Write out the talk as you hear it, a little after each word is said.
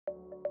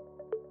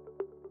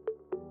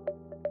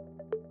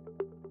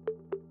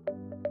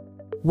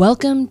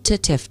Welcome to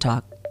TIF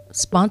Talk,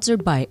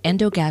 sponsored by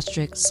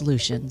Endogastric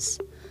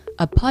Solutions,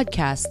 a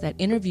podcast that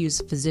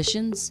interviews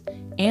physicians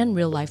and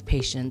real-life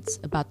patients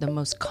about the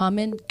most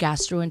common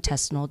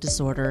gastrointestinal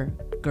disorder,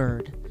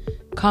 GERD,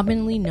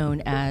 commonly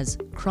known as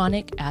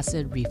chronic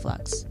acid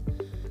reflux.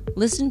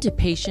 Listen to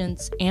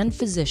patients and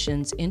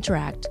physicians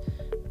interact,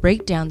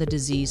 break down the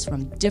disease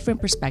from different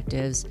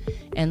perspectives,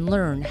 and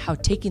learn how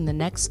taking the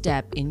next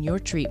step in your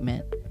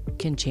treatment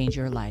can change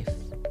your life.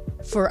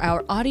 For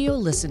our audio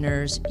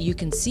listeners, you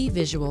can see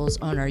visuals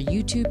on our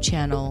YouTube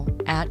channel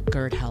at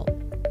GERD Help.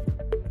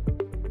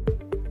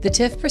 The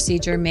TIF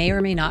procedure may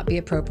or may not be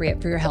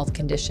appropriate for your health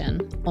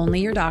condition.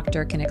 Only your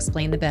doctor can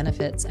explain the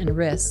benefits and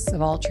risks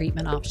of all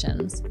treatment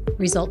options.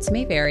 Results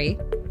may vary.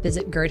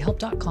 Visit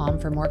gerdhelp.com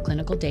for more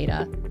clinical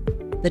data.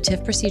 The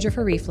TIF procedure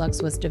for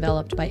reflux was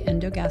developed by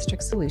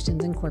Endogastric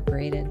Solutions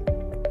Incorporated.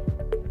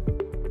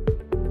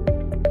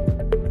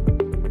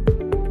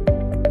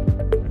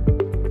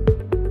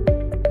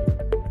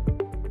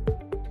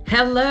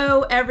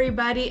 Hello,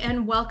 everybody,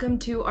 and welcome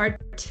to our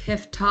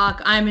TIF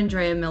Talk. I'm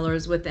Andrea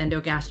Millers with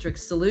Endogastric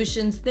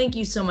Solutions. Thank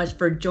you so much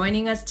for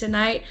joining us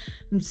tonight.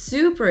 I'm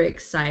super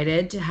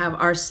excited to have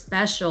our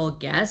special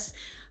guest.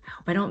 I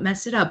hope I don't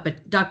mess it up,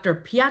 but Dr.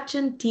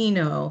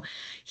 Piacentino.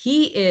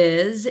 He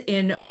is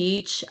in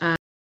Beach,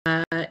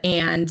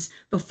 and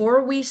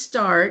before we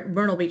start,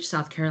 Myrtle Beach,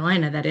 South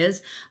Carolina, that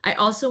is, I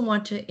also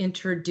want to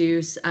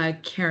introduce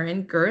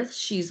Karen Girth.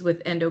 She's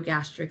with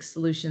Endogastric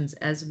Solutions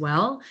as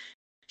well.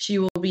 She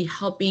will be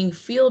helping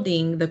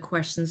fielding the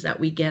questions that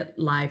we get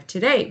live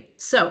today.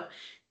 So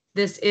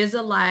this is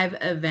a live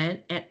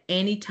event at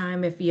any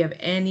time. If you have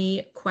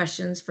any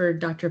questions for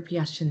Dr.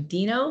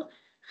 Piacentino,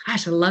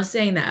 gosh, I love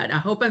saying that. I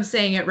hope I'm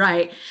saying it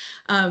right.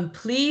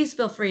 Please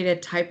feel free to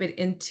type it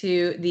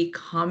into the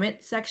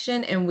comment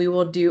section and we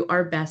will do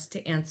our best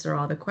to answer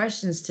all the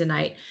questions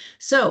tonight.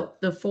 So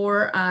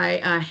before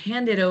I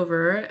hand it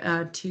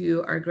over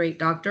to our great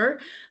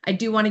doctor, I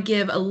do want to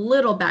give a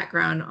little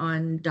background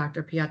on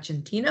Dr.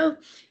 Piacentino.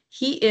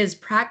 He's a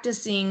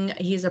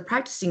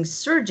practicing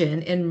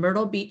surgeon in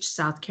Myrtle Beach,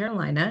 South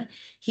Carolina.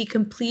 He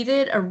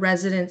completed a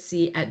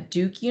residency at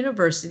Duke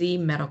University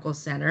Medical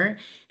Center,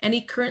 and he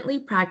currently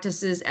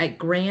practices at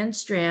Grand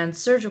Strand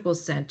Surgical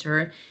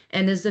Center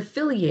and is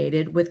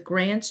affiliated with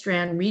Grand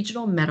Strand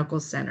Regional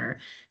Medical Center.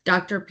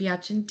 Dr.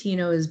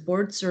 Piacentino is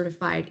board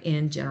certified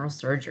in general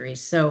surgery.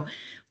 So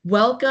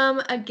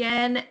welcome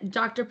again,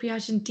 Dr.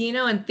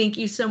 Piacentino, and thank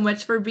you so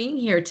much for being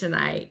here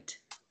tonight.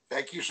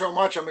 Thank you so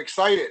much. I'm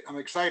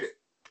excited.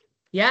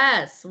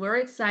 Yes, we're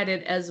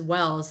excited as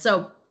well.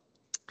 So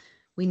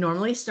we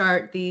normally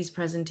start these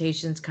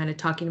presentations kind of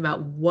talking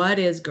about what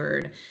is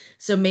GERD.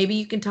 So maybe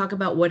you can talk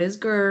about what is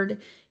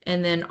GERD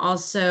and then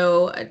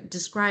also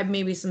describe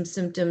maybe some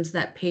symptoms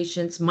that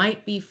patients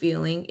might be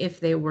feeling if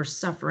they were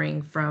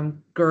suffering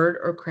from GERD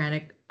or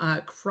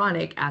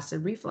chronic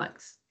acid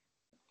reflux.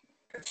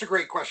 That's a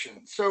great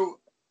question.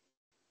 So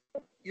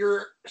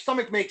your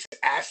stomach makes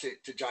acid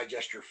to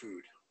digest your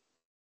food.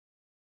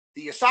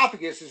 The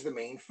esophagus is the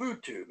main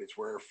food tube. It's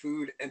where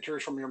food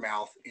enters from your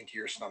mouth into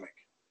your stomach.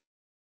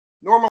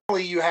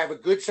 Normally, you have a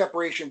good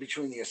separation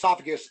between the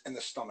esophagus and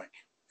the stomach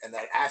and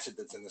that acid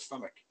that's in the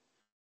stomach.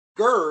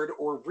 GERD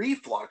or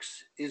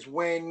reflux is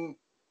when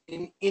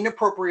an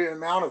inappropriate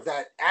amount of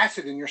that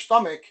acid in your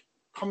stomach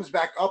comes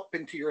back up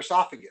into your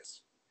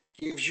esophagus.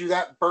 Gives you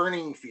that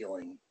burning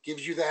feeling,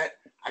 gives you that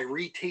I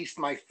retaste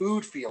my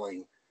food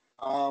feeling,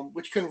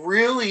 which can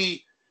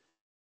really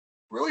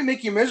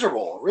make you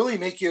miserable, really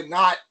make you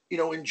not,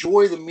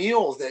 enjoy the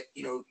meals that,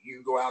 you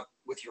go out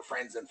with your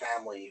friends and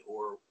family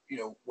or,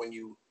 when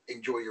you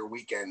enjoy your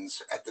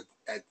weekends at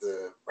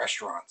the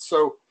restaurant.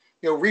 So,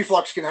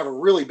 reflux can have a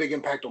really big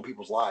impact on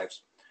people's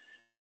lives.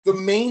 The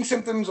main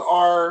symptoms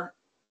are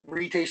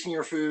retasting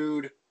your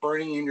food,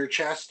 burning in your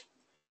chest,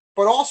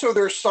 but also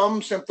there's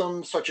some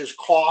symptoms such as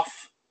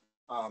cough,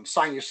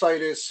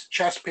 sinusitis,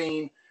 chest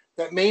pain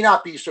that may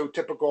not be so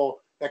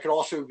typical that could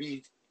also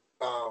be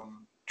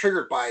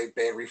triggered by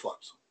bad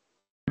reflux.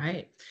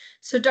 Right.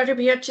 So Dr.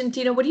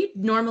 Piacentino, what do you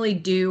normally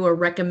do or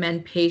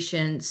recommend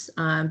patients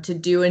to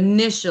do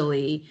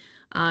initially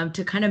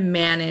to kind of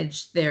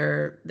manage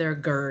their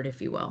GERD,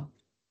 if you will?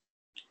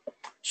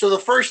 So the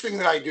first thing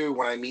that I do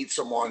when I meet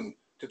someone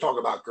to talk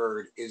about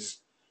GERD is,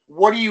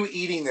 what are you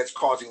eating that's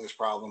causing this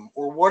problem?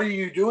 Or what are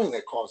you doing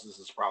that causes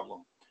this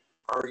problem?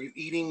 Are you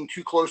eating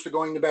too close to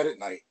going to bed at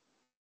night?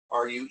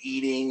 Are you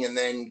eating and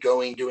then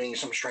doing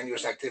some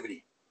strenuous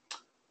activity?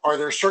 Are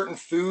there certain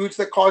foods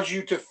that cause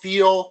you to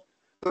feel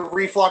the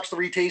reflux, the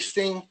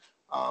retasting?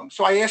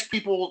 So I ask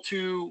people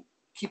to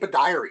keep a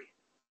diary,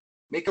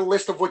 make a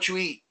list of what you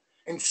eat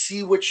and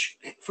see which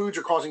foods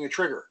are causing a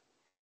trigger.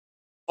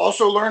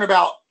 Also learn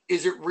about,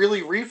 is it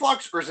really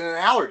reflux or is it an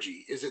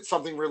allergy? Is it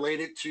something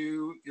related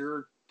to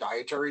your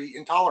dietary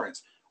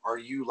intolerance? Are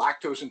you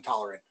lactose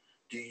intolerant?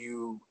 Do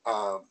you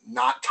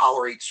not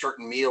tolerate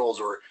certain meals,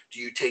 or do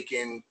you take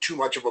in too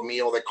much of a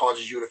meal that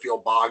causes you to feel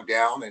bogged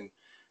down and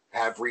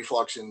have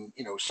reflux and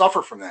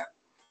suffer from that?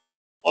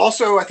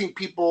 Also, I think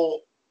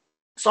people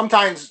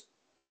sometimes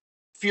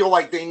feel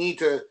like they need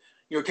to,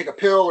 take a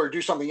pill or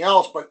do something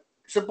else, but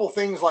simple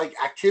things like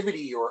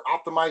activity or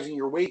optimizing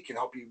your weight can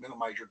help you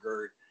minimize your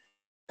GERD.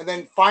 And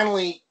then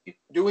finally,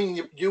 doing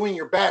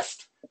your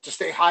best to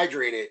stay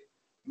hydrated,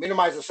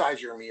 minimize the size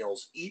of your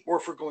meals, eat more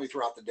frequently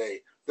throughout the day.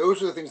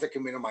 Those are the things that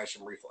can minimize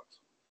some reflux.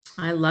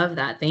 I love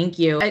that. Thank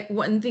you.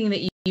 One thing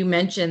that you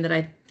mentioned that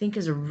I think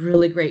is a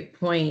really great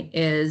point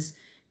is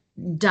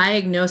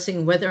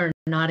diagnosing whether or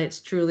not it's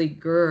truly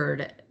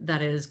GERD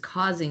that is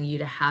causing you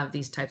to have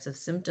these types of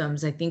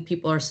symptoms. I think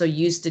people are so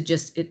used to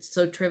it's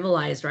so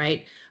trivialized,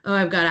 right? Oh,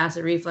 I've got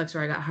acid reflux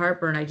or I got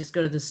heartburn. I just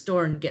go to the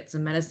store and get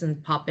some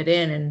medicine, pop it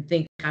in, and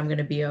think I'm going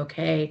to be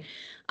okay.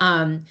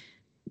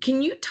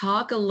 Can you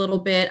talk a little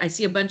bit? I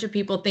see a bunch of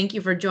people. Thank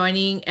you for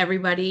joining,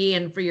 everybody,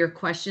 and for your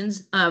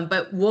questions.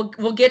 But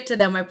we'll get to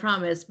them, I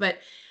promise. But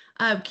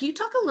can you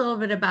talk a little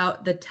bit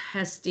about the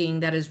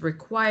testing that is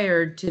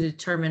required to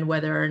determine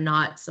whether or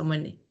not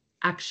someone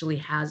actually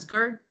has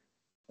GERD?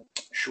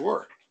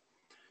 Sure.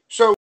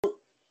 So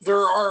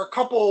there are a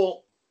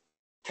couple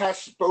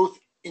tests, both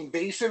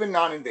invasive and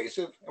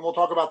non-invasive, and we'll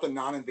talk about the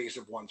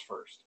non-invasive ones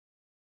first.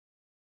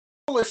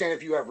 Listen,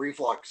 if you have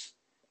reflux,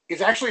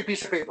 is actually a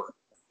piece of paper.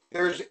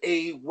 There's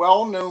a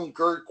well-known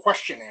GERD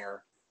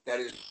questionnaire that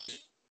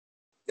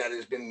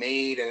has been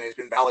made and has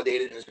been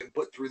validated and has been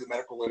put through the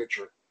medical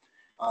literature.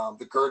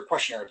 The GERD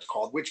questionnaire it's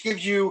called, which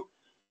gives you,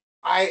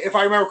 if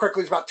I remember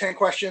correctly, it's about 10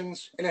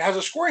 questions, and it has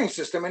a scoring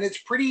system, and it's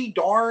pretty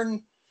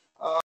darn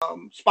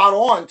spot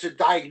on to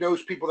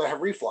diagnose people that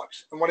have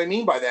reflux. And what I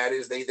mean by that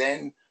is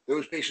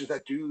those patients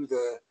that do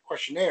the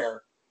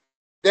questionnaire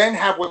then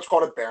have what's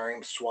called a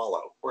barium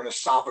swallow, or an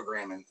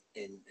esophagram,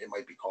 it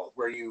might be called,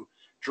 where you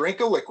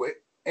drink a liquid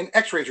and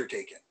x-rays are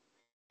taken.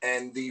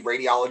 And the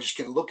radiologist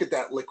can look at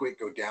that liquid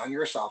go down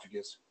your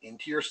esophagus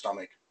into your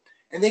stomach,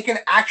 and they can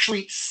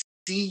actually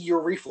see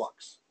your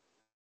reflux.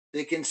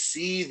 They can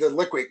see the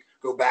liquid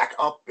go back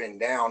up and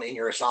down in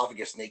your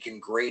esophagus, and they can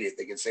grade it.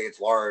 They can say it's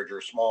large or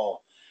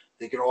small.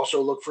 They can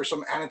also look for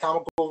some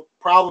anatomical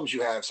problems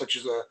you have, such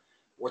as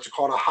what's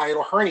called a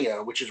hiatal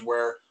hernia, which is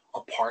where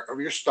a part of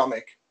your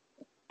stomach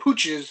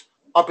pooches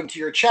up into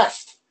your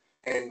chest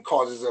and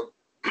causes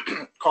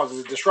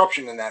a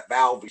disruption in that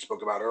valve we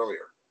spoke about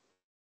earlier.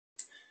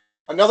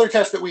 Another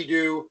test that we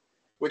do,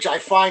 which I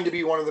find to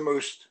be one of the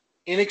most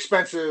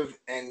inexpensive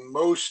and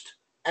most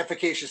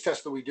efficacious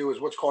tests that we do, is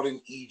what's called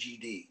an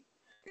EGD.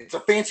 It's a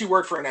fancy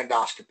word for an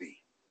endoscopy,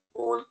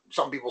 or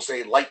some people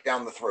say light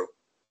down the throat.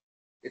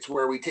 It's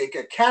where we take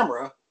a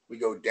camera, we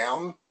go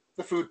down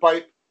the food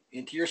pipe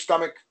into your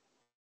stomach,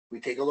 we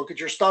take a look at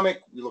your stomach,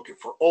 we look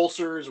for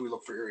ulcers, we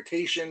look for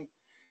irritation,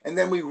 and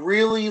then we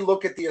really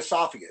look at the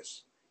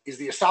esophagus. Is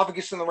the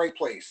esophagus in the right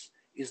place?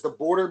 Is the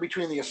border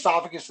between the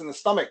esophagus and the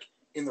stomach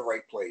in the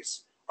right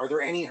place? Are there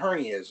any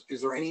hernias?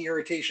 Is there any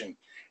irritation?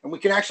 And we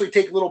can actually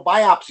take little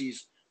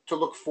biopsies to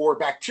look for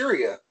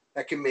bacteria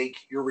that can make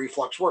your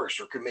reflux worse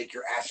or can make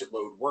your acid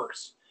load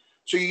worse.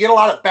 So you get a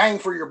lot of bang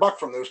for your buck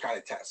from those kind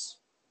of tests.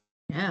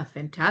 Yeah,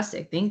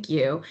 fantastic. Thank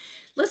you.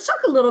 Let's talk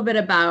a little bit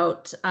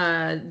about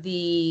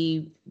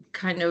the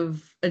kind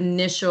of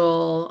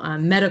initial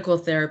medical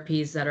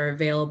therapies that are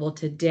available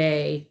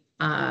today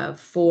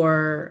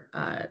for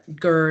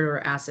GERD or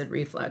acid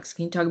reflux.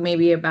 Can you talk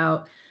maybe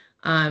about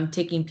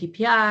taking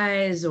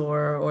PPIs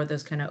or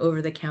those kind of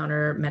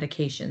over-the-counter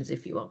medications,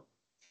 if you will?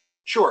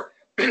 Sure.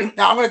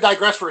 Now I'm going to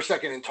digress for a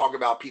second and talk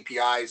about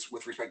PPIs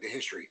with respect to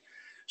history.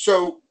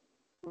 So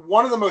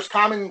one of the most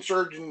common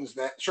surgeries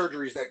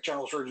that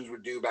general surgeons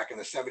would do back in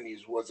the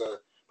 70s was a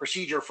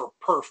procedure for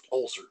perfed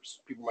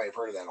ulcers. People might have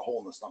heard of that, a hole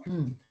in the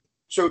stomach.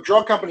 So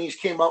drug companies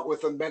came up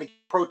with a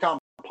proton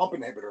pump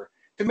inhibitor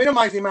to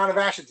minimize the amount of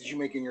acid that you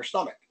make in your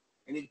stomach,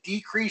 and it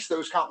decreased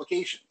those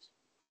complications.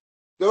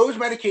 Those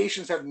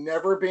medications have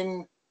never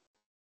been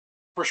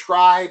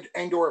prescribed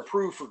and or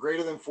approved for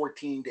greater than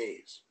 14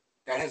 days.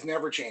 That has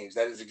never changed.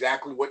 That is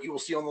exactly what you will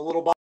see on the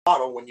little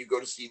bottle when you go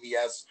to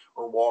CVS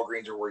or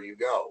Walgreens or where you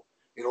go.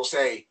 It'll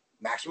say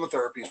maximum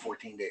therapy is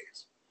 14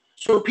 days.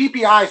 So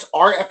PPIs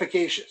are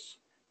efficacious.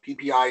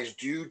 PPIs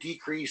do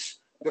decrease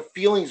the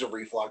feelings of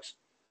reflux,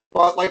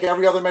 but like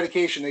every other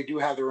medication, they do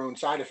have their own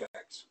side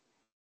effects.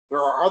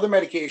 There are other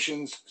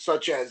medications,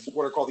 such as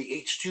what are called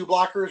the H2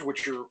 blockers,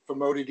 which are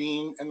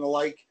famotidine and the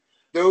like.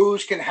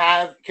 Those can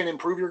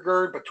improve your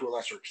GERD, but to a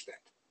lesser extent.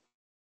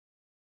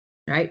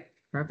 Right.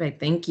 Perfect.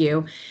 Thank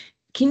you.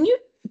 Can you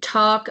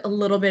talk a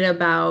little bit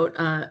about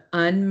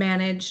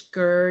unmanaged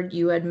GERD?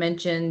 You had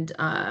mentioned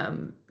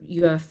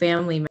you have a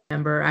family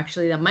member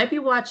actually that might be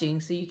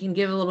watching, so you can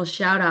give a little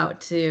shout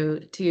out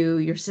to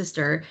your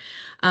sister.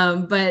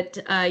 But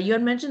you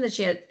had mentioned that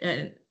she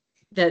had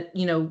that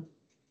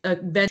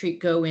eventually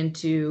go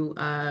into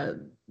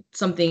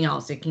something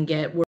else. It can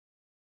get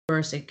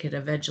worse. It could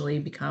eventually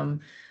become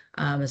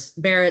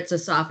Barrett's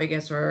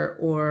esophagus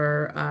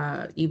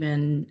or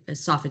even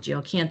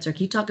esophageal cancer.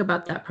 Can you talk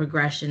about that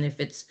progression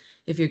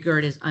if your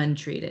GERD is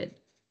untreated?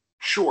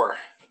 Sure.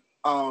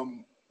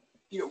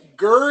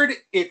 GERD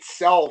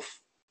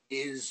itself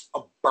is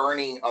a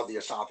burning of the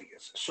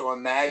esophagus. So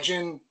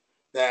imagine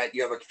that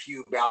you have a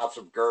few bouts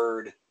of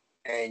GERD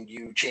and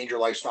you change your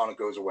lifestyle and it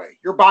goes away.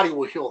 Your body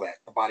will heal that.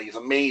 The body is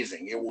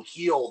amazing. It will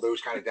heal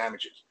those kind of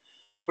damages.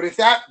 But if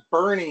that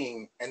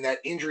burning and that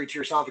injury to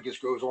your esophagus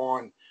goes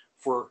on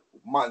for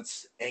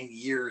months and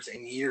years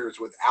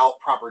without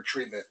proper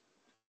treatment,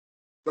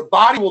 the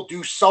body will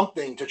do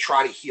something to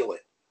try to heal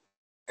it.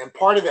 And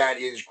part of that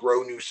is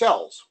grow new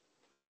cells.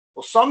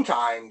 Well,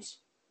 sometimes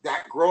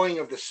that growing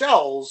of the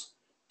cells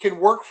can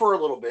work for a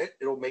little bit.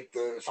 It'll make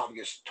the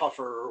esophagus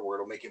tougher, or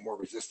it'll make it more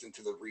resistant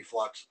to the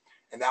reflux.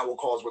 And that will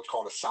cause what's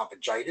called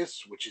esophagitis,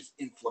 which is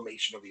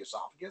inflammation of the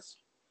esophagus.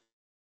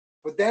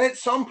 But then at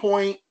some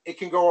point, it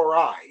can go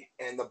awry,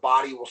 and the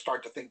body will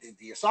start to think that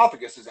the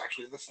esophagus is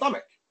actually the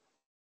stomach.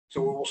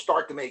 So it will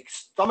start to make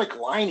stomach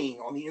lining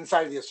on the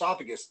inside of the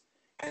esophagus,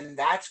 and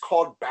that's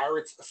called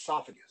Barrett's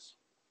esophagus.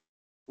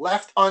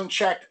 Left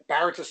unchecked,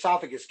 Barrett's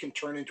esophagus can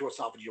turn into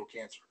esophageal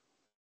cancer.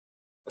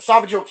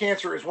 Esophageal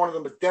cancer is one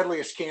of the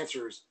deadliest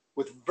cancers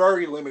with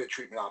very limited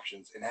treatment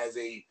options and has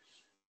a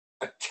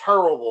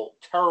terrible,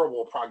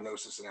 terrible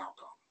prognosis and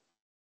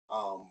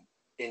outcome.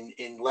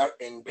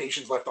 In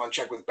patients left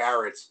unchecked with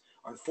Barrett's,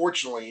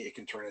 unfortunately, it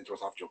can turn into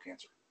esophageal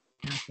cancer.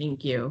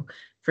 Thank you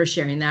for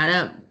sharing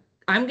that.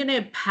 I'm going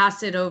to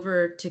pass it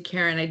over to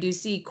Karen. I do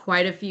see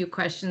quite a few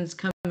questions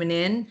coming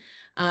in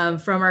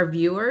from our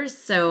viewers.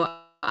 So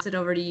I'll pass it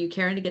over to you,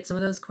 Karen, to get some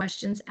of those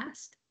questions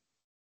asked.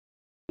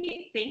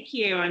 Thank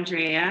you,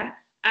 Andrea.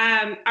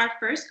 Our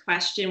first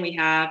question we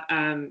have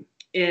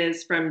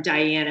is from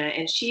Diana,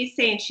 and she's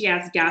saying she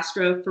has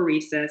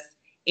gastroparesis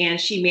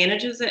and she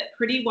manages it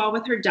pretty well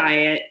with her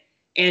diet,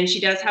 and she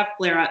does have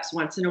flare-ups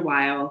once in a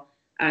while.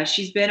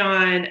 She's been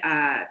on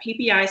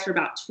PPIs for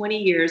about 20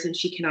 years and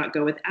she cannot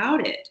go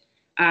without it.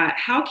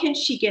 How can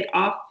she get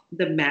off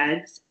the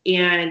meds,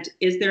 and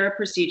is there a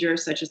procedure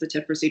such as the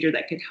TIF procedure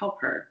that could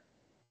help her?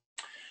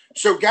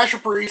 So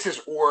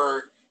gastroparesis,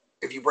 or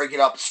if you break it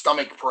up,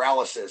 stomach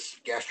paralysis,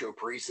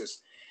 gastroparesis,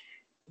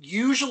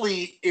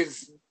 usually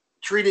is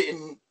treated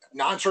in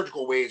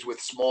non-surgical ways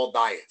with small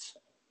diets,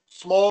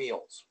 small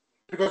meals,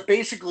 because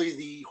basically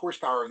the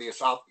horsepower of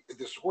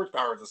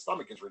the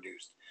stomach is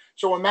reduced.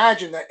 So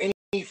imagine that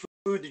any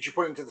food that you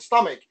put into the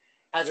stomach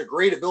has a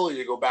great ability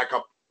to go back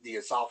up the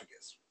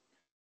esophagus.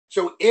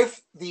 So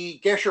if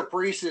the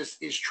gastroparesis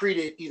is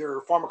treated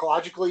either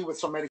pharmacologically with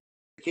some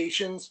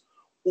medications,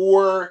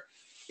 or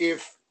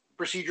if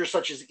procedures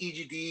such as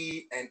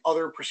EGD and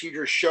other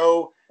procedures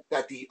show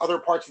that the other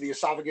parts of the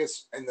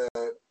esophagus and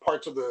the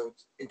parts of the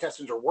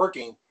intestines are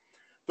working,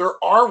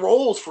 there are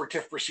roles for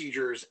TIF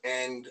procedures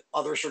and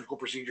other surgical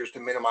procedures to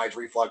minimize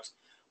reflux.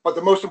 But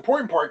the most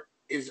important part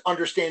is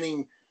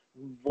understanding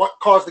what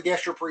caused the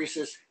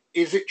gastroparesis,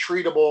 is it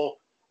treatable,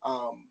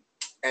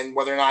 and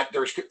whether or not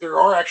there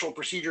are actual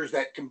procedures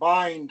that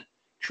combine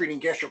treating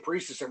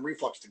gastroparesis and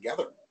reflux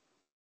together.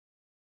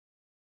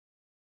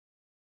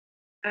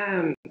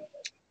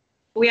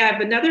 We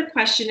have another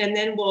question, and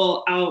then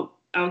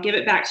I'll give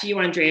it back to you,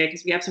 Andrea,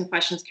 because we have some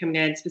questions coming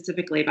in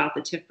specifically about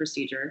the TIF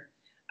procedure.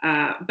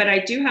 But I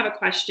do have a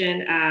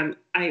question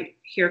I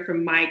hear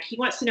from Mike. He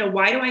wants to know,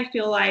 why do I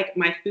feel like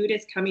my food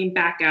is coming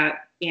back up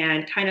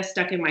and kind of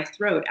stuck in my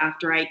throat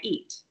after I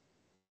eat?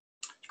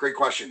 Great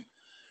question.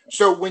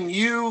 So when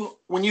you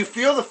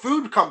feel the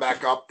food come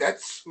back up,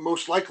 that's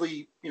most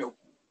likely,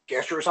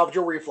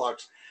 gastroesophageal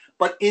reflux.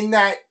 But in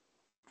that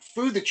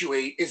food that you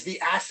ate is the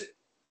acid,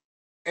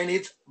 and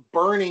it's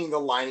burning the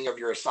lining of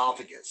your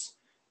esophagus.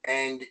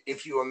 And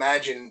if you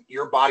imagine,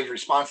 your body's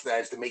response to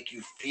that is to make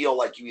you feel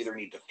like you either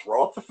need to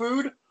throw up the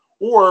food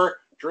or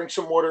drink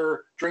some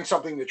water, drink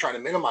something to try to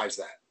minimize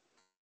that.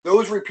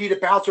 Those repeated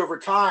bouts over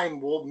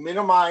time will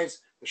minimize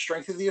the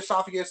strength of the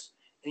esophagus,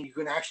 and you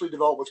can actually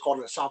develop what's called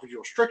an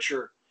esophageal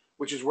stricture,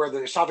 which is where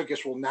the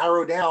esophagus will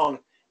narrow down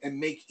and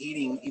make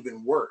eating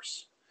even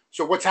worse.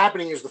 So what's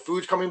happening is the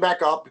food's coming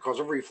back up because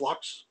of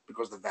reflux,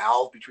 because the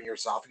valve between your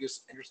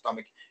esophagus and your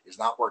stomach is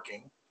not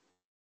working.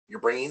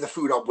 You're bringing the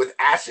food up with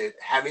acid,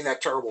 having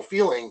that terrible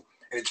feeling,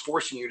 and it's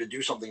forcing you to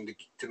do something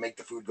to make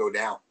the food go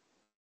down.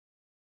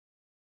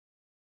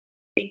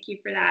 Thank you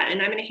for that.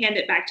 And I'm going to hand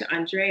it back to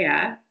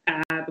Andrea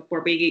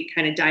before we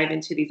kind of dive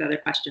into these other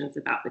questions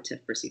about the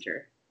TIF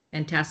procedure.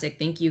 Fantastic.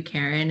 Thank you,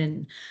 Karen.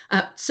 And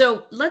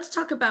so let's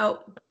talk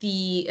about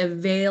the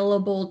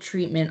available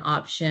treatment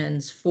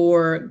options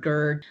for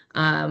GERD.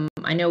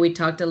 I know we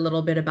talked a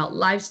little bit about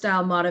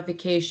lifestyle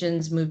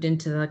modifications, moved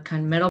into the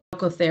kind of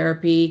medical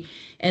therapy,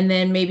 and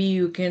then maybe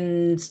you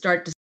can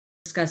start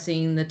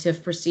discussing the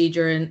TIF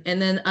procedure and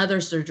then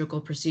other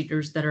surgical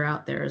procedures that are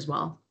out there as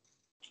well.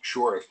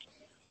 Sure.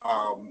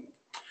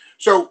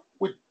 So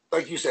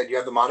like you said, you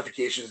have the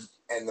modifications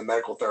and the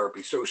medical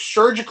therapy. So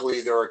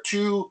surgically, there are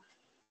two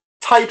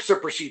types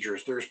of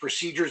procedures. There's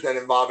procedures that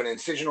involve an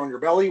incision on your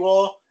belly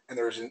wall, and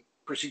there's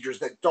procedures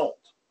that don't.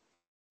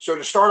 So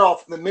to start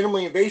off, the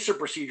minimally invasive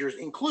procedures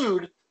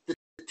include the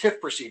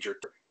TIF procedure,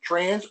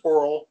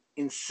 transoral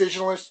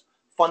incisionless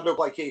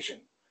fundoplication.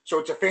 So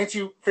it's a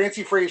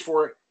fancy phrase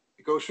for it.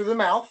 It goes through the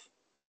mouth.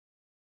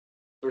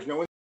 There's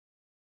no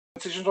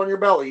incisions on your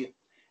belly.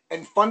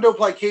 And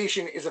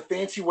fundoplication is a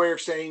fancy way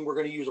of saying we're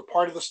going to use a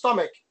part of the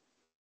stomach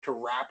to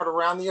wrap it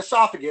around the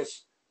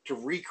esophagus to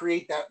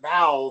recreate that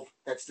valve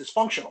that's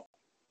dysfunctional.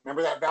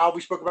 Remember that valve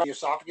we spoke about, the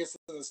esophagus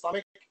and the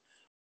stomach?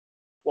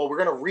 Well,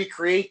 we're going to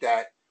recreate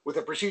that with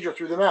a procedure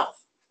through the mouth.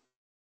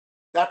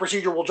 That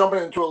procedure we'll jump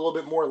into a little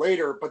bit more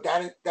later, but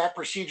that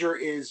procedure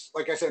is,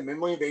 like I said,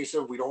 minimally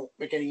invasive. We don't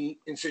make any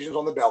incisions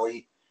on the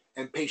belly,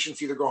 and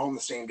patients either go home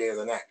the same day or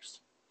the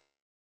next.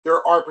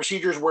 There are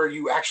procedures where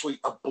you actually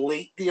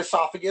ablate the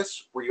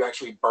esophagus, where you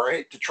actually burn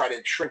it to try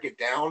to shrink it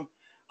down.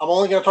 I'm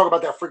only going to talk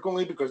about that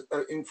frequently because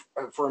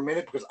for a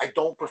minute, because I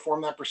don't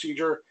perform that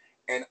procedure,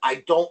 and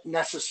I don't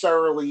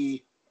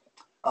necessarily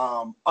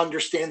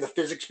understand the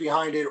physics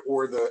behind it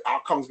or the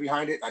outcomes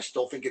behind it. I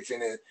still think it's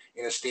in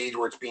a stage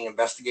where it's being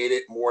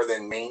investigated more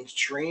than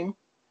mainstream.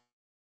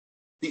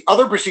 The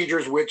other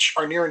procedures, which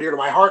are near and dear to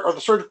my heart, are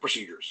the surgical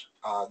procedures.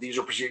 These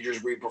are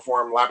procedures we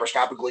perform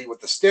laparoscopically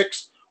with the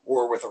sticks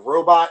or with a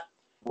robot,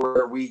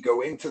 where we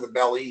go into the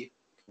belly,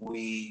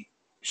 we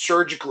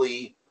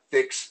surgically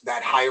fix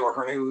that hiatal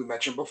hernia we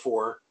mentioned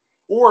before,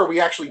 or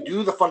we actually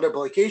do the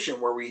fundoplication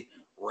where we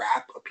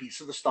wrap a piece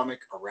of the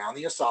stomach around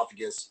the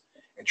esophagus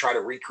and try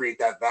to recreate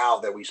that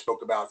valve that we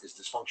spoke about is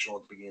dysfunctional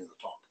at the beginning of the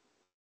talk.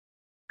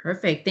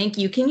 Perfect. Thank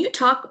you. Can you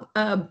talk,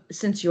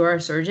 since you're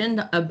a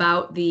surgeon,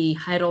 about the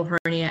hiatal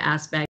hernia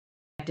aspect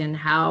and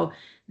how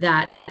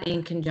that,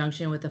 in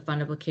conjunction with the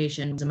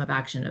fundoplication, some of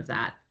action of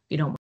that, if you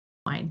don't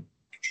mind?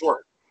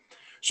 Sure.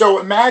 So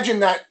imagine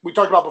that we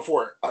talked about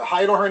before. A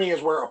hiatal hernia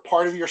is where a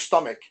part of your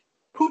stomach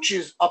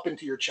pooches up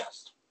into your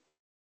chest.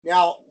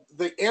 Now,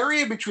 the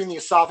area between the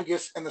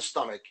esophagus and the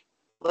stomach,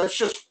 let's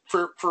just,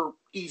 for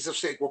ease of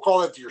sake, we'll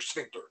call it your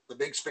sphincter, the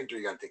big sphincter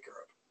you got to take care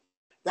of.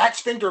 That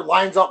sphincter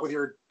lines up with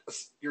your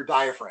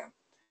diaphragm.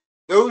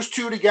 Those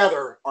two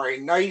together are a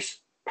nice,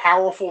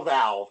 powerful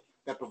valve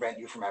that prevent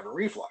you from having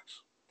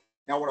reflux.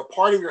 Now, when a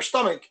part of your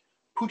stomach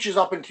pooches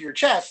up into your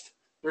chest,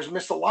 there's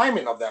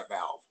misalignment of that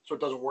valve, so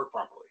it doesn't work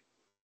properly.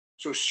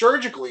 So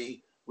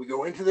surgically, we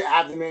go into the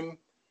abdomen,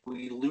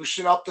 we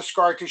loosen up the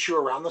scar tissue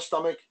around the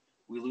stomach,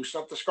 we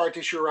loosen up the scar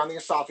tissue around the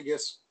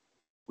esophagus,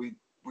 we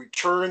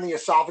return the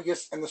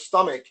esophagus and the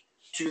stomach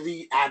to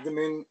the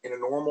abdomen in a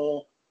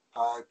normal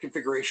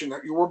configuration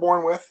that you were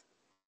born with,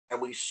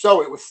 and we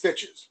sew it with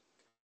stitches.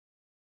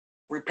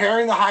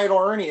 Repairing the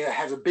hiatal hernia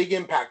has a big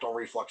impact on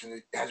reflux, and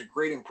it has a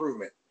great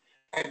improvement.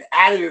 An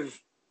additive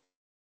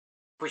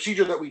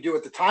procedure that we do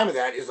at the time of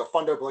that is a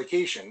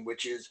fundoplication,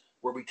 which is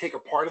where we take a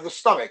part of the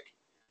stomach,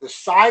 the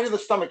side of the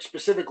stomach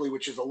specifically,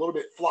 which is a little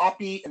bit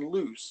floppy and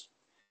loose,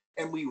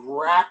 and we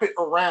wrap it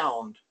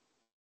around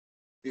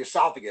the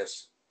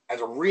esophagus as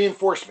a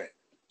reinforcement,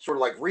 sort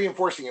of like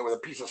reinforcing it with a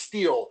piece of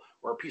steel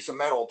or a piece of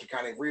metal to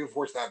kind of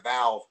reinforce that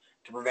valve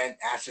to prevent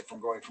acid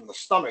from going from the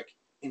stomach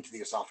into the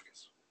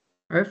esophagus.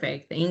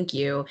 Perfect. Thank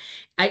you.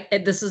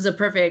 This is a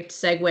perfect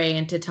segue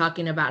into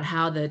talking about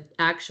how the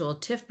actual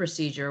TIF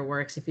procedure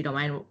works, if you don't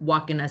mind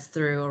walking us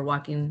through or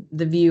walking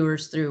the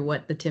viewers through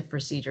what the TIF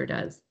procedure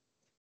does.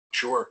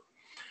 Sure.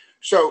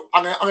 So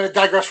I'm going to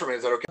digress for a minute.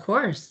 Is that okay? Of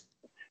course.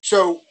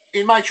 So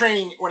in my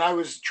training, when I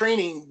was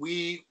training,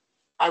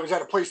 I was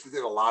at a place that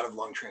did a lot of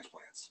lung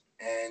transplants,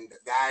 and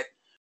that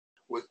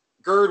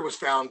GERD was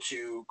found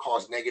to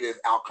cause negative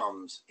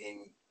outcomes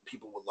in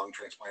people with lung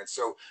transplants.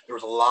 So there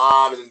was a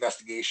lot of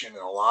investigation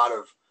and a lot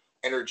of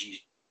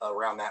energy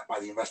around that by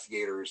the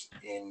investigators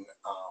in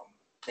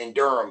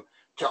Durham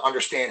to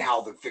understand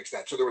how to fix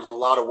that. So there was a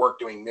lot of work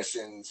doing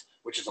Nissens,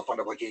 which is a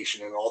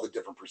fundoplication, and all the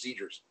different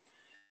procedures.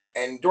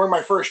 And during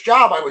my first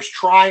job, I was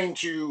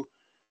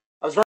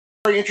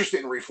very interested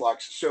in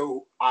reflux.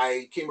 So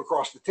I came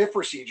across the TIF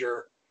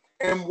procedure.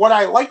 And what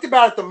I liked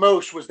about it the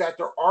most was that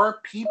there are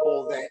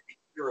people that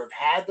either have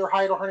had their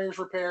hiatal hernias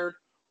repaired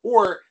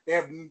or they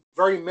have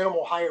very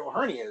minimal hiatal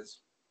hernias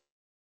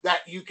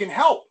that you can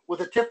help with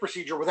a TIF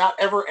procedure without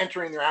ever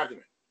entering their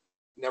abdomen,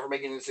 never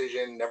making an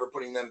incision, never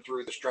putting them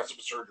through the stress of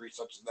a surgery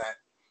such as that.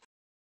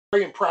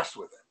 Very impressed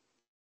with it.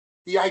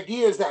 The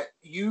idea is that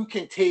you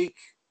can take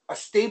a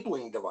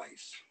stapling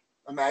device,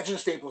 imagine a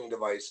stapling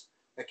device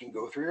that can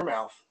go through your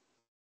mouth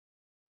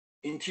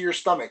into your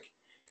stomach.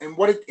 And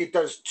what it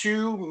does has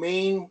two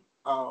main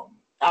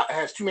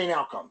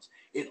outcomes.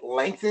 It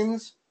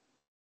lengthens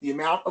the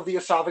amount of the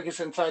esophagus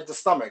inside the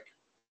stomach,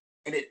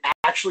 and it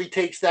actually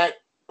takes that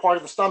part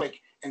of the stomach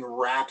and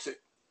wraps it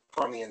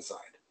from the inside.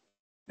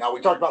 Now,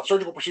 we talked about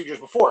surgical procedures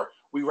before.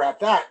 We wrap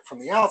that from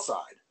the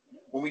outside.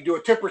 When we do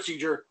a TIF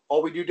procedure,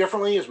 all we do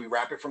differently is we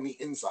wrap it from the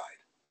inside.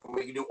 And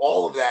we can do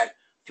all of that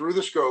through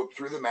the scope,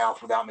 through the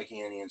mouth, without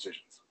making any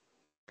incisions.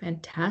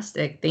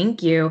 Fantastic.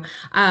 Thank you.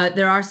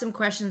 There are some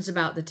questions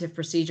about the TIF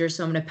procedure,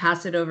 so I'm going to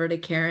pass it over to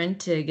Karen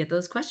to get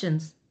those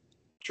questions.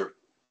 Sure.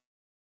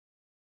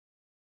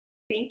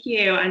 Thank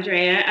you,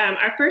 Andrea.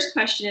 Our first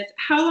question is,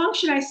 how long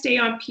should I stay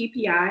on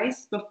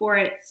PPIs before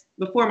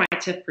my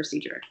TIF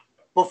procedure?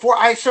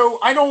 I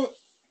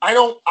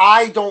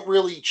don't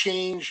really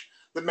change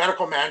the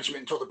medical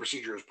management until the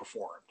procedure is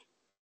performed.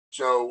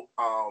 So,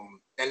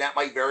 and that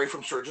might vary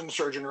from surgeon to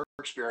surgeon or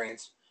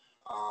experience.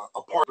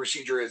 A part of the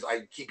procedure is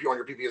I keep you on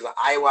your PPIs.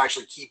 I will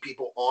actually keep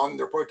people on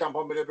their proton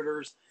pump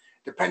inhibitors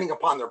depending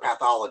upon their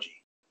pathology.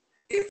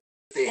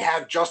 they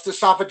have just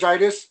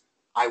esophagitis,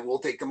 I will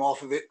take them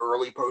off of it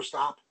early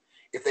post-op.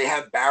 If they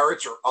have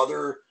Barrett's or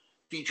other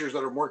features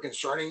that are more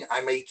concerning,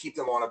 I may keep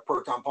them on a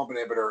proton pump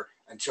inhibitor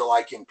until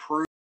I can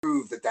prove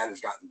that that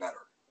has gotten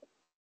better.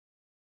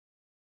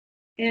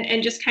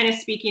 And just kind of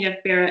speaking of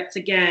Barrett's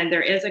again,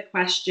 there is a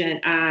question.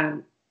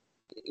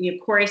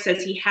 Corey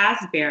says he has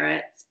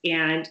Barrett's,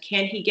 and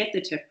can he get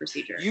the TIF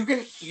procedure? You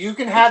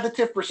can have the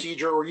TIF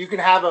procedure, or you can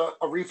have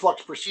a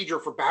reflux procedure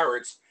for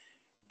Barrett's,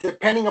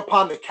 depending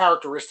upon the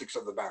characteristics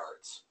of the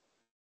Barrett's.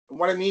 And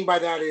what I mean by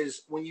that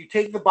is when you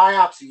take the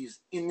biopsies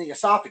in the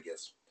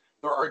esophagus,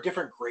 there are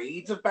different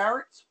grades of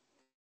Barrett's,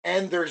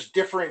 and there's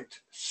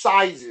different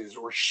sizes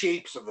or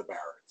shapes of the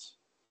Barrett's.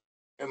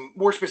 And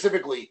more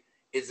specifically,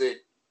 is it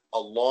a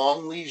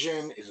long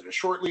lesion? Is it a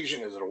short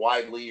lesion? Is it a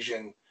wide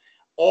lesion?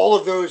 All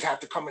of those have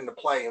to come into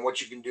play. And what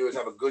you can do is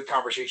have a good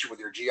conversation with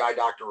your GI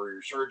doctor or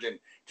your surgeon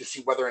to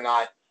see whether or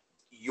not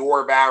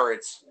your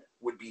Barrett's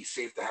would be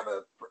safe to have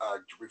a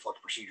reflux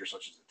procedure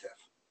such as the TIF.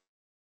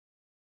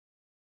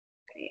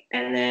 Okay.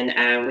 And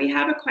then we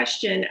have a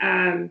question.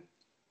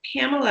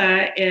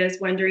 Pamela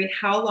is wondering,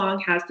 how long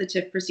has the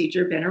TIF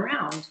procedure been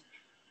around?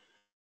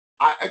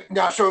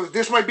 Now, so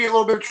this might be a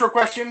little bit of a trick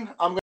question.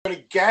 I'm going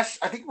to guess.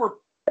 I think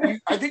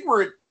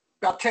we're at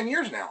about 10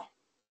 years now.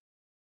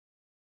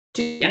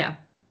 Yeah.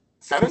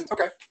 7?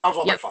 Okay. I was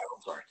on my 5.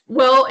 I'm sorry.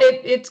 Well,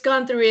 it's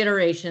gone through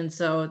iterations,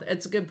 so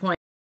it's a good point.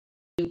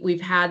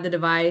 We've had the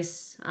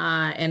device,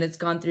 and it's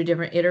gone through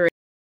different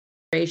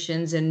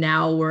iterations, and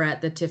now we're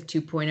at the TIF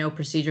 2.0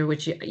 procedure,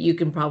 which you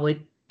can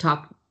probably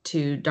talk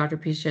to Dr.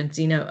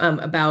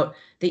 Piacentino about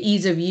the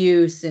ease of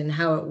use and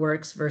how it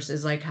works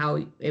versus like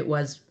how it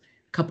was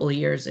a couple of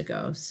years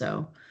ago.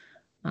 So,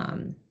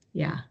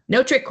 yeah,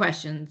 no trick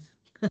questions.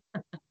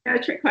 No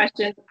trick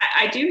questions.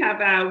 I do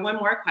have one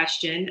more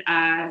question.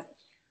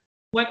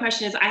 One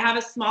question is, I have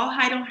a small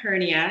hiatal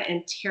hernia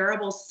and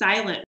terrible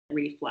silent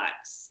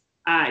reflux.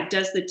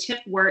 Does the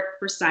TIF work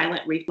for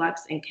silent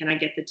reflux, and can I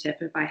get the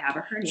TIF if I have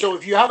a hernia? So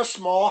if you have a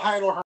small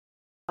hiatal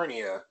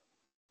hernia,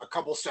 a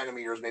couple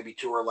centimeters, maybe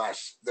 2 or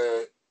less,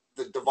 the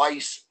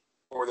device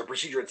or the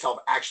procedure itself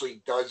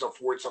actually does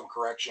afford some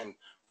correction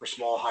for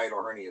small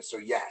hiatal hernias. So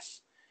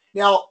yes.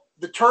 Now,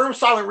 the term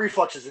silent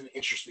reflux is an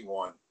interesting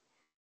one.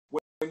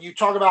 When you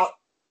talk about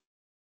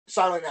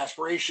silent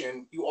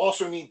aspiration, you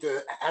also need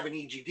to have an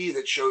EGD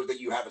that shows that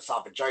you have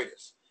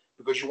esophagitis,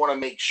 because you want to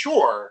make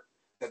sure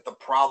that the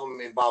problem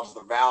involves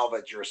the valve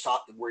at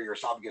where your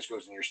esophagus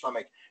goes in your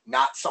stomach,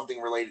 not something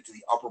related to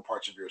the upper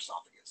parts of your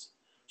esophagus.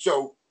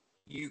 So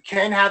you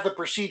can have the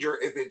procedure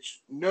if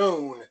it's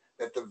known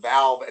that the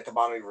valve at the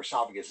bottom of your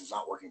esophagus is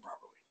not working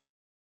properly.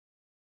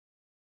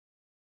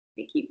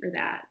 Thank you for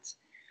that.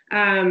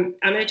 I'm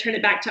going to turn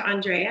it back to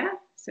Andrea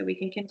so we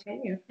can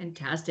continue.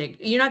 Fantastic.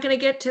 You're not going to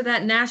get to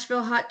that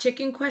Nashville hot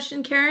chicken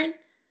question, Karen?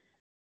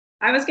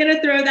 I was going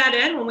to throw that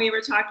in when we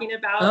were talking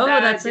about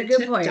that's a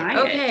good point. Diet.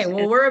 Okay,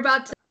 well, we're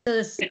about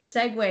to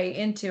segue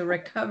into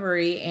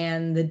recovery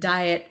and the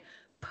diet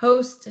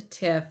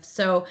post-TIF.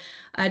 So,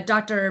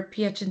 Dr.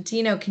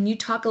 Piacentino, can you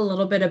talk a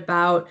little bit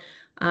about,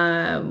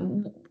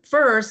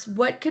 first,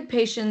 what could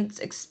patients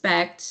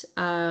expect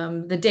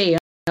the day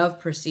of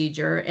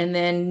procedure? And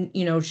then,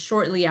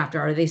 shortly after,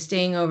 are they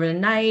staying over the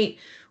night?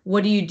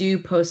 What do you do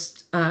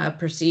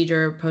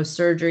post-procedure,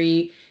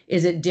 post-surgery?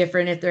 Is it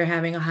different if they're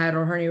having a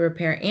hiatal hernia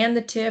repair and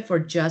the TIF, or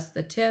just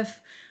the TIF?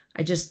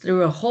 I just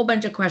threw a whole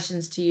bunch of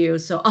questions to you,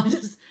 so I'll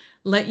just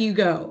let you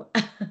go.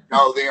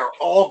 No, they are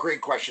all great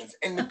questions.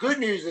 And the good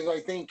news is I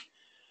think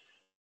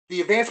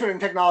the advancement in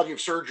technology of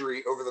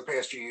surgery over the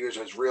past few years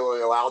has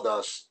really allowed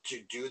us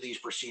to do these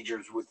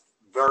procedures with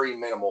very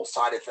minimal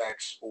side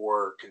effects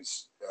or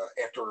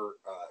after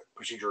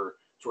procedure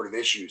sort of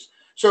issues.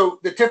 So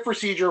the TIF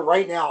procedure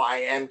right now, I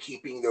am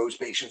keeping those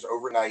patients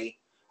overnight.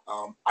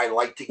 I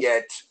like to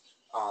get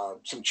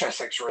some chest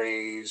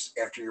x-rays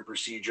after your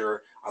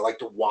procedure. I like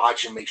to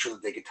watch and make sure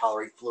that they can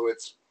tolerate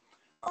fluids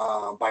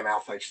by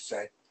mouth, I should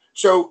say.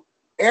 So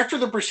after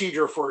the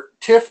procedure for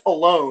TIF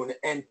alone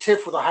and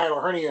TIF with a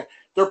hiatal hernia,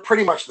 they're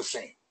pretty much the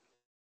same.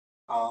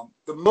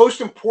 The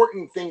most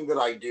important thing that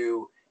I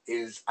do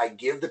is I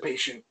give the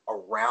patient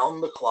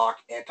around the clock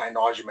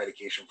anti-nausea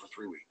medication for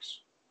 3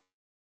 weeks.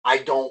 I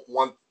don't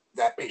want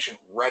that patient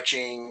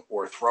retching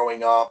or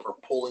throwing up or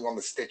pulling on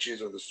the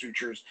stitches or the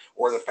sutures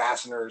or the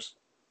fasteners.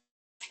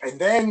 And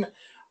then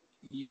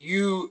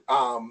you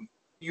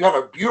have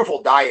a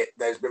beautiful diet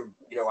that has been,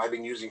 I've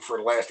been using for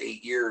the last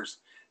 8 years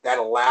that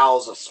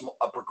allows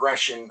a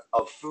progression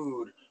of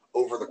food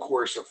over the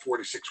course of 4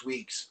 to 6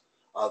 weeks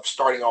of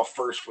starting off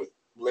first with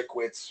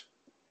liquids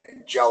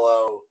and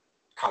Jello,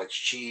 cottage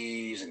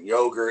cheese and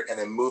yogurt, and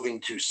then moving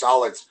to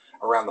solids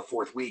around the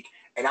 4th week.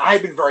 And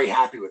I've been very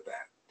happy with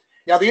that.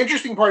 Now, the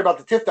interesting part about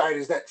the TIF diet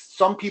is that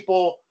some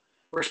people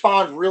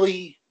respond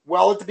really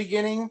well at the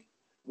beginning,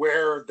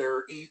 where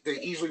they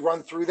easily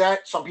run through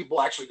that. Some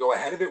people actually go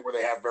ahead of it where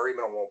they have very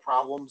minimal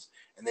problems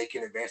and they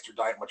can advance their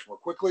diet much more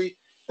quickly.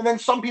 And then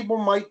some people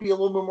might be a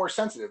little bit more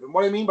sensitive. And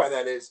what I mean by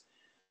that is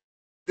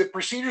the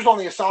procedures on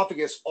the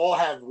esophagus all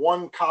have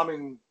one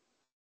common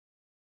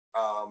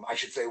I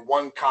should say,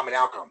 one common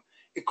outcome.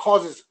 It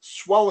causes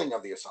swelling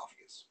of the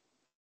esophagus.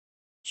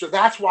 So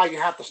that's why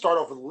you have to start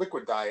off with a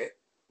liquid diet,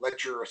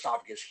 let your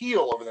esophagus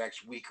heal over the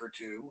next week or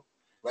two,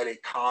 let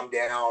it calm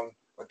down,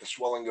 let the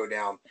swelling go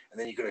down, and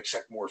then you can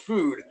accept more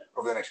food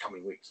over the next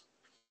coming weeks.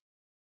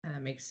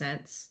 That makes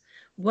sense.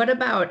 What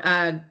about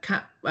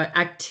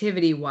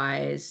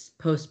activity-wise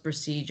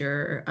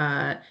post-procedure?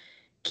 When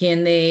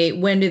can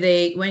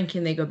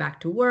they go back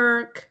to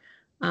work?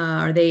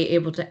 Are they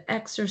able to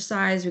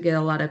exercise? We get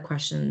a lot of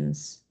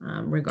questions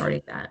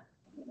regarding that.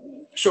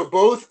 So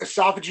both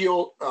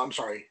esophageal,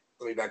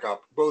 let me back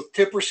up. Both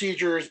tip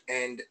procedures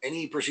and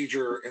any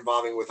procedure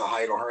involving with a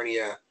hiatal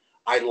hernia,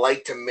 I'd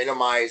like to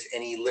minimize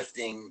any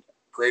lifting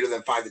greater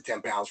than 5 to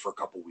 10 pounds for a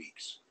couple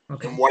weeks.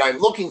 Okay. And what I'm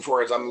looking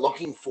for is I'm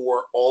looking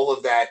for all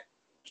of that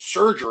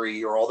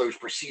surgery or all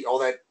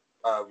that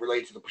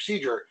related to the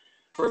procedure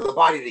for the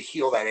body to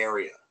heal that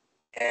area.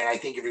 And I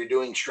think if you're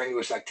doing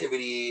strenuous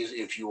activities,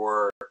 if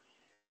you're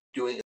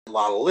doing a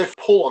lot of lift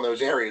pull on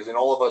those areas, and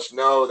all of us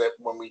know that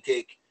when we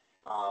take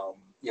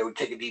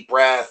take a deep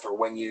breath, or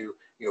when you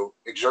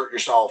exert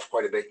yourself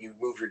quite a bit, you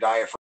move your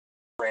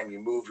diaphragm, you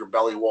move your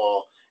belly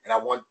wall, and I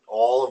want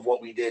all of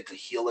what we did to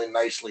heal in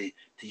nicely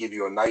to give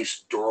you a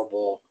nice,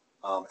 durable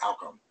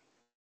outcome.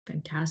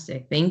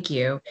 Fantastic. Thank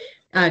you.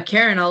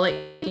 Karen, I'll let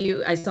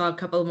you, I saw a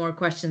couple more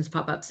questions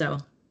pop up, so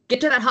get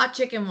to that hot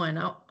chicken one.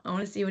 I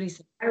want to see what he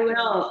said. I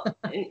will.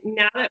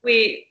 Now that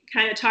we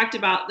kind of talked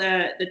about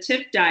the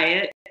TIF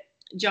diet,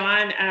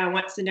 John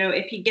wants to know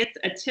if he gets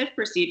a TIF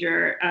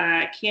procedure,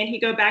 can he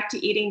go back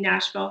to eating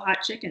Nashville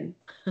hot chicken?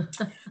 Here's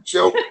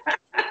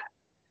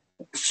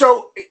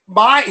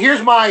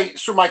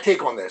my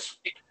take on this.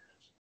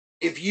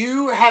 If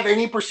you have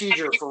any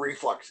procedure for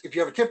reflux, if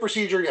you have a TIF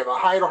procedure, you have a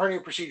hiatal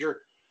hernia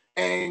procedure,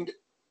 and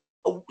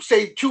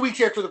say 2 weeks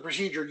after the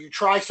procedure, you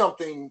try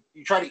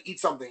to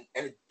eat something,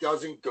 and it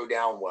doesn't go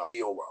down well,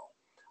 feel well,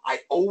 I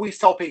always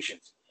tell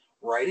patients,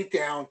 write it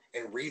down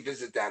and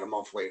revisit that a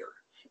month later,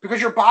 because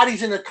your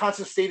body's in a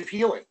constant state of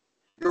healing.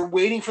 You're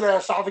waiting for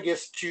that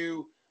esophagus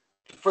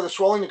for the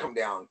swelling to come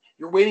down.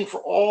 You're waiting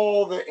for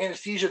all the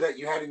anesthesia that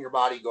you had in your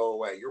body go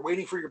away. You're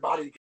waiting for your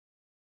body to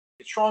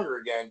get stronger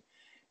again.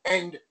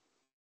 And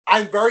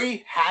I'm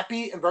very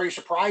happy and very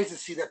surprised to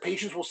see that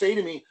patients will say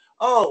to me,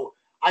 oh,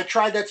 I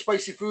tried that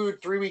spicy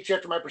food 3 weeks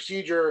after my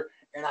procedure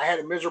and I had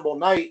a miserable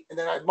night. And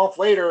then a month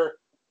later,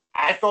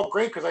 I felt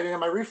great because I didn't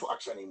have my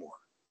reflux anymore.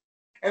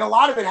 And a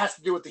lot of it has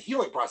to do with the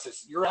healing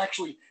process. You're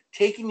actually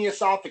taking the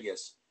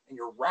esophagus and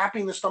you're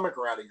wrapping the stomach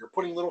around it. You're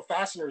putting little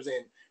fasteners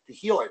in to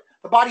heal it.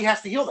 The body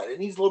has to heal that. It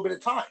needs a little bit of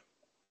time.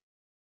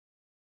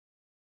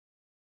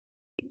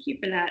 Thank you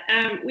for that.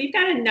 We've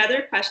got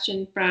another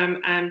question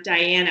from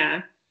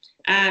Diana.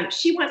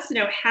 She wants to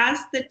know, has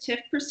the TIF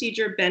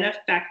procedure been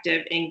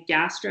effective in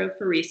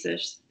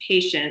gastrophoresis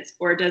patients,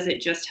 or does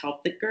it just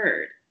help the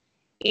GERD?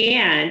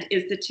 And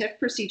is the TIF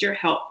procedure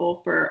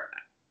helpful for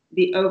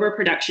the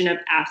overproduction of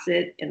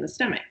acid in the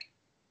stomach?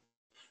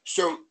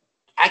 So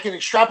I can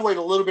extrapolate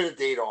a little bit of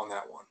data on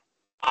that one.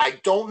 I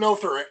don't know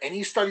if there are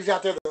any studies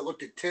out there that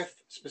looked at TIF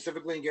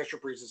specifically in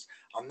gastroparesis.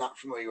 I'm not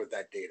familiar with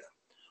that data.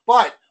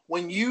 But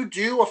when you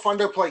do a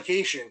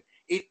fundoplication,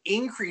 it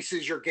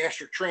increases your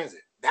gastric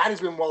transit. That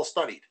has been well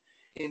studied.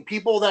 In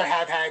people that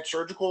have had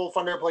surgical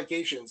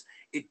fundoplications,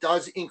 it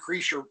does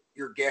increase your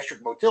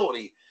gastric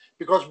motility,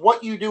 because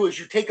what you do is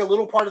you take a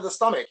little part of the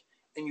stomach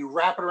and you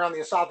wrap it around the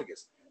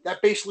esophagus.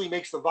 That basically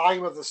makes the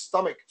volume of the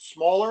stomach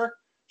smaller,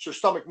 so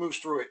stomach moves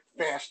through it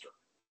faster.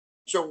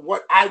 So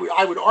what I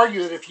would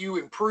argue that if you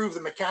improve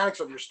the mechanics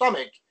of your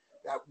stomach,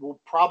 that will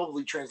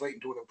probably translate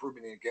into an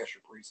improvement in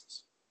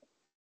gastroparesis.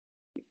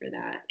 Thank you for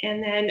that.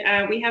 And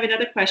then we have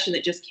another question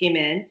that just came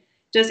in.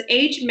 Does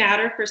age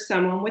matter for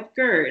someone with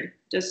GERD?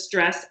 Does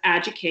stress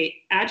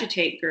agitate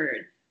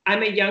GERD?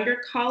 I'm a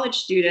younger college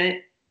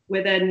student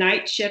with a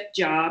night shift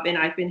job, and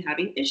I've been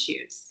having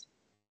issues.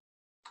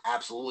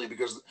 Absolutely,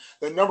 because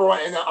the number one,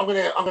 and I'm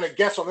gonna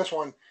guess on this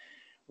one,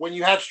 when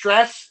you have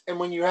stress and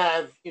when you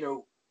have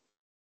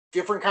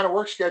different kind of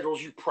work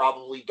schedules, you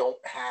probably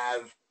don't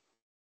have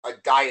a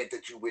diet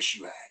that you wish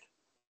you had.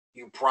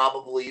 You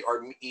probably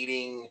are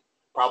eating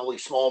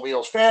small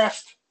meals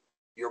fast.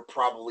 You're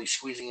probably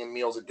squeezing in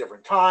meals at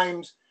different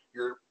times.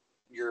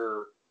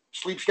 Your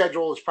sleep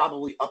schedule is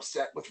probably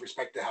upset with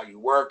respect to how you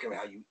work and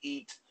how you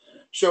eat.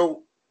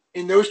 So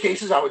in those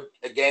cases, I would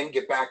again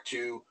get back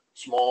to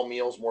small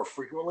meals more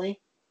frequently.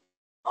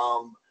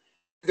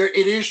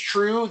 It is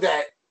true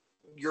that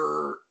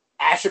your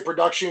acid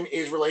production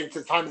is related to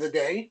the time of the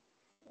day,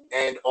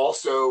 and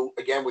also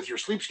again with your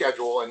sleep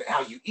schedule and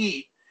how you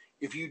eat.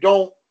 If you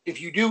do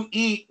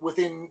eat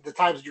within the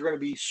times that you're going to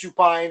be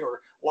supine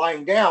or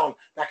lying down,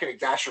 that can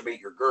exacerbate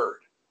your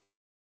GERD.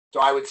 So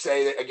I would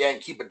say that again,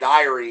 keep a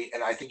diary,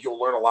 and I think you'll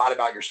learn a lot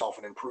about yourself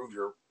and improve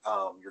your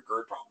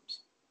GERD problems.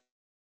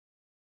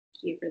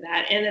 Thank you for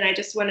that. And then I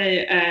just want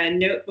to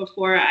note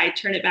before I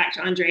turn it back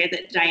to Andrea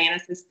that Diana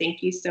says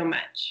thank you so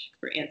much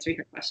for answering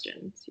her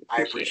questions.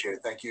 I appreciate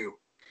it. Thank you.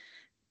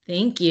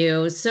 Thank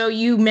you. So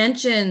you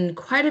mentioned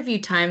quite a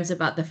few times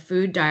about the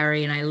food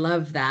diary, and I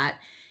love that.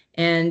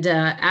 And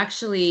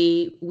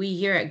actually, we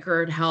here at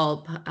GERD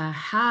Help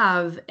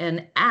have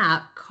an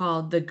app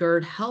called the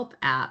GERD Help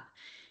app.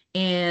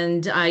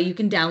 And you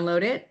can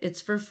download it.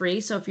 It's for free.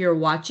 So if you're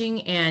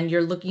watching and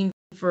you're looking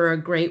for a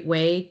great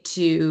way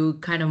to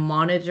kind of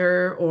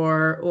monitor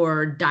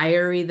or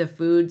diary the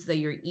foods that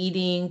you're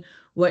eating,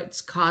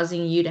 what's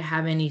causing you to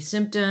have any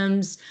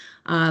symptoms,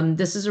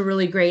 this is a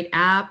really great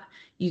app.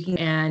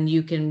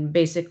 You can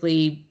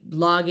basically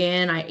log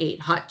in. I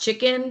ate hot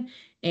chicken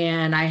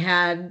and I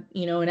had,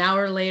 an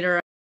hour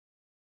later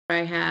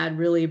I had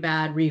really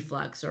bad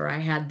reflux or I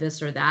had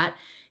this or that.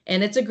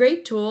 And it's a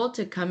great tool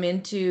to come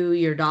into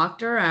your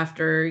doctor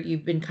after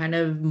you've been kind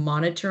of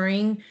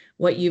monitoring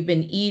what you've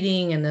been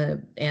eating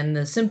and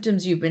the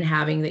symptoms you've been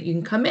having, that you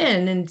can come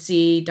in and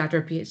see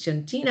Dr.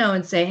 Piacentino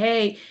and say,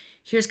 hey,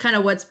 here's kind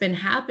of what's been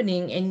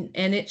happening.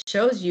 And it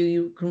shows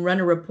you can run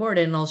a report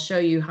and I'll show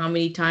you how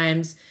many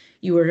times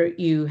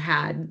you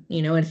had,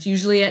 it's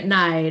usually at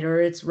night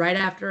or it's right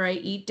after I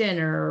eat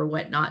dinner or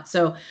whatnot.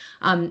 So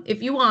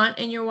if you want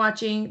and you're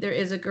watching, there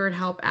is a GERD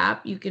Help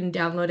app. You can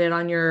download it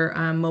on your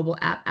mobile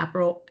app,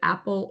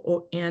 Apple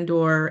or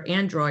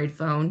Android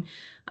phone,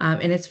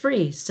 and it's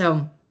free.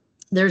 So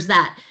there's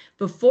that.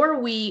 Before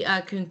we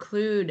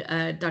conclude,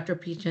 Dr.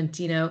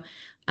 Piacentino,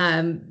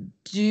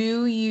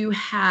 do you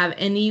have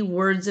any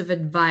words of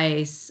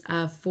advice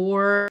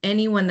for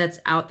anyone that's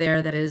out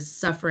there that is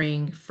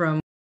suffering from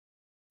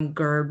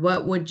GERD?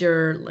 What would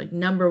your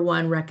number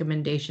one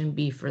recommendation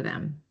be for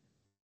them?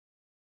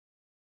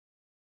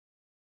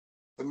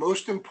 The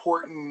most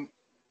important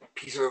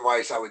piece of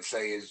advice I would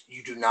say is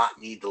you do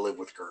not need to live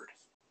with GERD.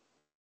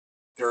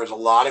 There is a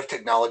lot of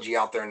technology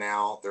out there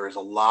now. There is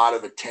a lot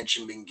of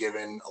attention being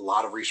given. A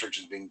lot of research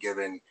has been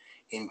given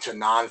into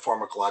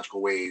non-pharmacological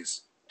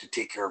ways to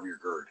take care of your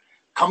GERD.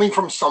 Coming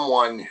from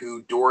someone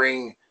who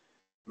during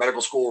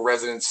medical school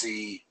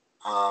residency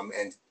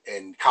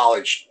and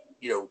college,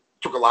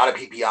 took a lot of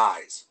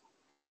PPIs,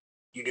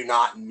 you do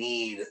not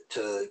need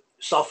to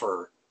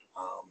suffer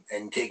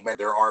and take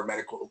there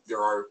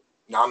are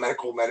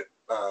non-medical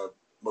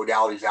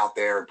modalities out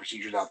there and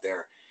procedures out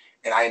there,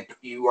 and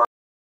you are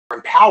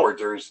empowered.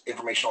 There's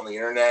information on the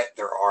internet.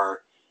 There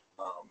are,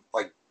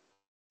 like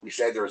we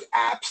said, there's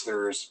apps,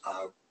 there's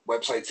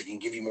websites that can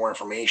give you more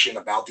information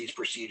about these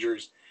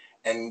procedures.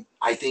 And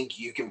I think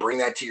you can bring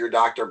that to your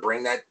doctor,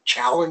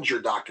 challenge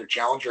your doctor,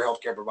 challenge your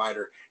healthcare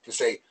provider to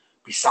say,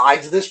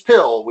 besides this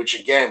pill, which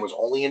again was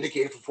only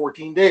indicated for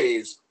 14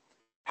 days,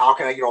 how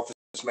can I get off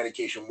this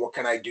medication? What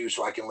can I do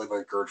so I can live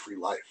a GERD-free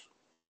life?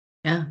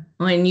 Yeah.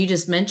 Well, and you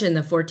just mentioned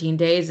the 14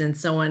 days, and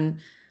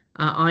someone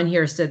on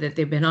here said that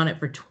they've been on it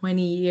for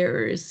 20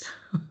 years.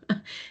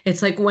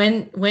 It's like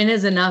when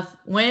is enough?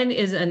 When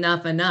is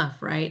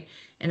enough, right?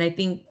 And I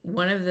think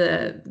one of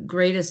the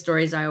greatest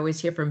stories I always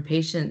hear from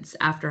patients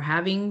after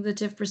having the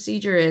TIF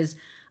procedure is,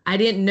 I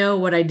didn't know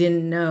what I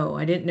didn't know.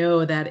 I didn't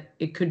know that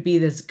it could be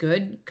this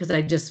good because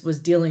I just was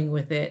dealing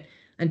with it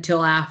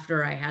until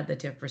after I had the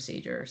TIF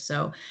procedure.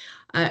 So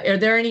are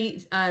there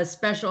any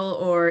special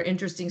or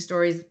interesting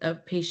stories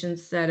of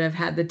patients that have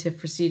had the TIF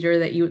procedure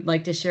that you would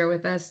like to share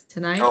with us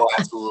tonight? Oh,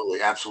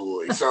 absolutely.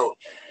 Absolutely.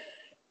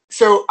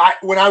 So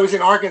when I was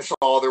in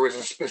Arkansas, there was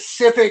a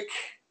specific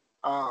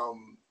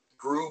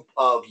group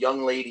of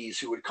young ladies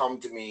who would come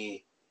to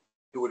me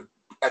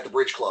at the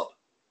Bridge Club.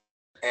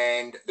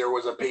 And there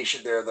was a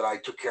patient there that I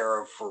took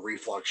care of for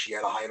reflux. She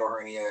had a hiatal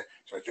hernia,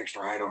 so I fixed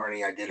her hiatal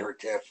hernia. I did her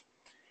TIF.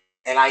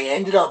 And I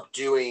ended up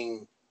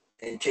doing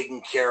and taking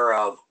care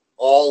of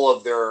all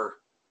of their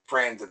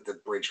friends at the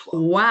Bridge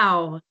Club.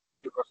 Wow.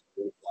 Because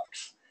of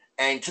reflux.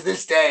 And to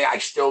this day, I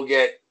still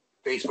get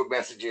Facebook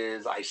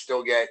messages. I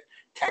still get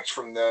texts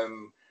from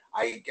them.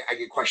 I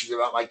get questions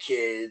about my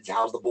kids.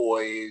 How's the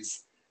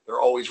boys?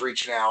 They're always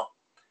reaching out.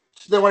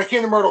 So then when I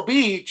came to Myrtle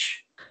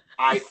Beach,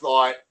 I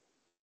thought,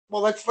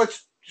 well, let's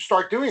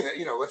start doing that.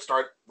 Let's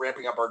start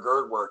ramping up our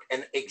GERD work.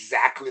 And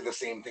exactly the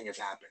same thing has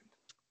happened.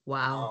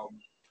 Wow.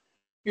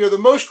 The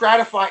most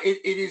gratifying,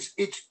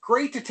 it's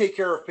great to take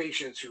care of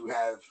patients who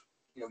have,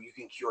 you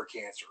can cure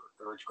cancer,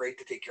 or it's great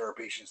to take care of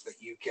patients that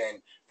you can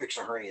fix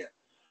a hernia.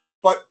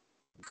 But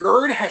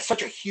GERD has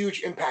such a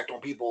huge impact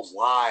on people's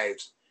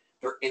lives,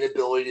 their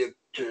inability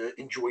to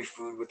enjoy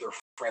food with their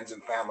friends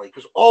and family.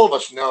 Because all of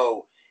us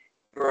know,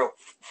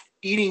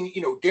 eating,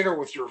 dinner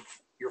with your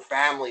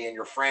family and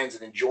your friends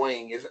and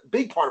enjoying is a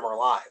big part of our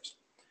lives.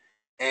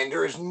 And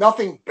there is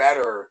nothing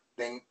better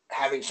than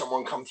having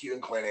someone come to you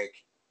in clinic,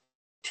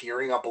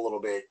 tearing up a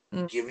little bit,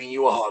 giving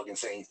you a hug and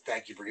saying,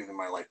 thank you for giving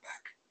my life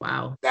back.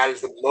 Wow. That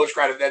is the most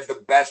gratifying. That's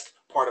the best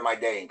part of my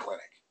day in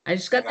clinic. I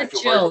just got the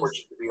chills. Very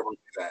fortunate to be able to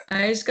do that.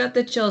 I just got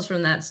the chills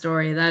from that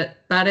story.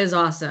 That is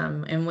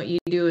awesome. And what you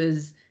do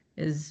is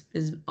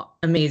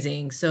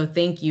amazing. So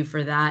thank you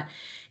for that.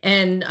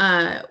 And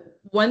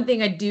one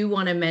thing I do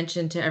want to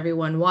mention to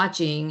everyone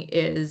watching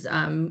is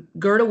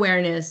GERD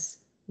Awareness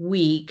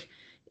Week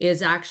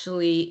is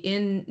actually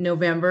in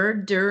November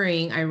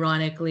during,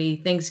 ironically,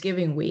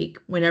 Thanksgiving week,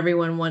 when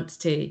everyone wants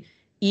to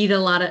eat a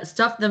lot of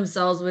stuff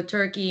themselves with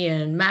turkey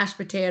and mashed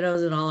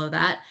potatoes and all of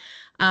that.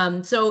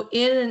 So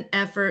in an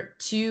effort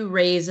to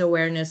raise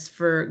awareness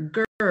for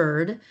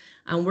GERD,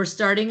 we're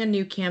starting a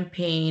new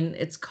campaign.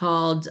 It's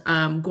called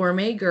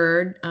Gourmet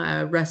GERD,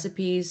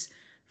 Recipes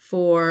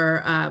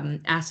for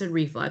Acid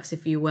Reflux,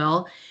 if you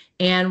will.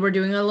 And we're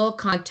doing a little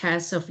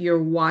contest. So if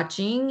you're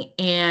watching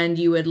and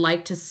you would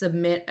like to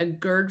submit a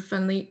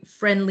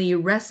GERD-friendly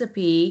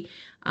recipe,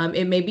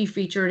 it may be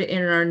featured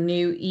in our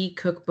new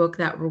e-cookbook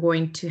that we're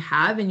going to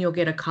have, and you'll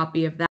get a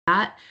copy of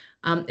that.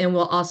 And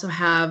we'll also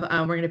have,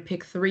 we're going to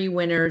pick 3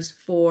 winners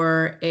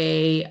for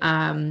a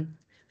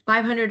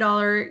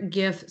 $500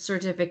 gift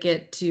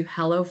certificate to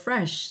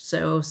HelloFresh,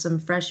 so some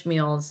fresh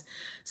meals.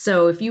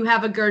 So if you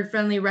have a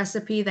GERD-friendly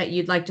recipe that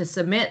you'd like to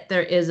submit,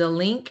 there is a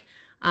link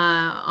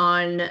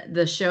on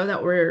the show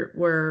that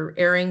we're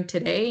airing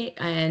today,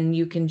 and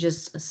you can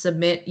just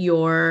submit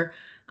your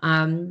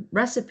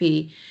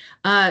recipe.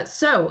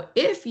 So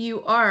if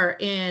you are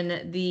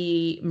in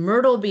the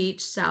Myrtle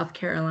Beach, South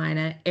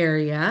Carolina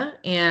area,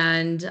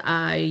 and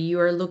you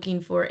are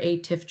looking for a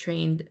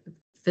TIF-trained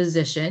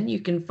physician, you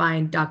can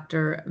find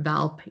Dr.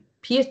 Val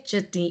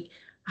Piacentino.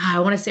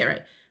 I want to say it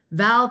right.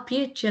 Val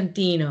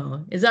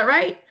Piacentino. Is that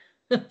right?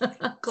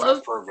 Close.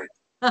 Sounds perfect.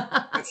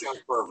 That sounds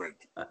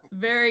perfect.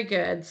 Very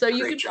good. So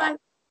you Great can job. find,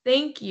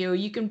 thank you.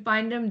 You can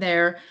find them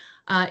there.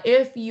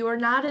 If you are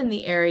not in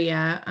the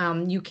area,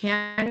 you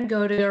can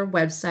go to their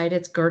website.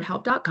 It's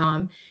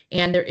gerdhelp.com,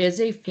 and there is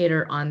a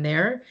fader on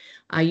there.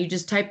 You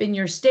just type in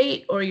your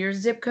state or your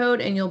zip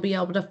code, and you'll be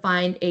able to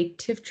find a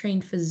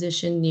TIF-trained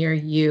physician near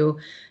you.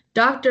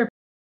 Dr.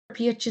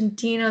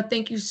 Piacentino,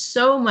 thank you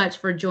so much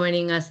for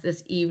joining us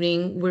this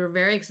evening. We're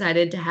very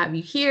excited to have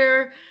you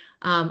here.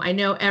 I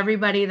know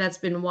everybody that's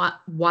been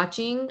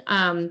watching,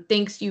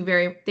 thanks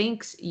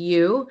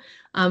you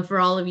for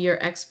all of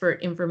your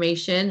expert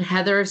information.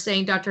 Heather is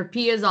saying Dr.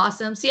 P is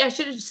awesome. See, I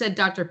should have said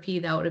Dr. P.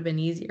 That would have been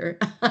easier.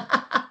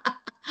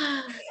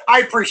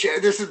 I appreciate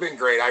it. This has been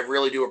great. I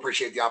really do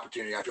appreciate the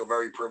opportunity. I feel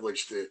very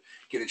privileged to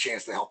get a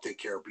chance to help take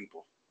care of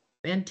people.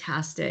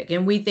 Fantastic.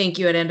 And we thank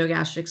you at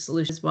Endogastric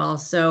Solutions as well.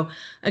 So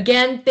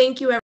again, thank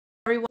you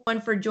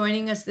everyone for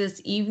joining us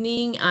this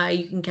evening.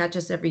 You can catch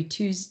us every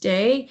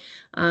Tuesday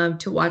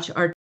to watch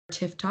our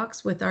TIF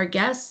Talks with our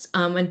guests.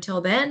 Until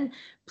then,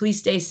 please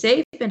stay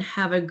safe and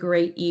have a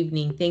great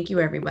evening. Thank you,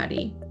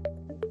 everybody.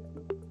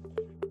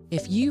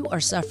 If you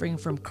are suffering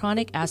from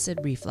chronic acid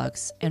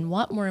reflux and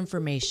want more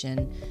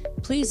information,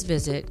 please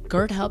visit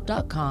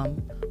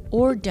gerdhelp.com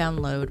or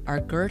download our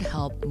GERD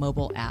Help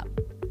mobile app.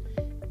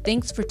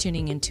 Thanks for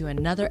tuning into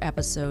another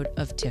episode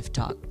of TIF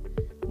Talk.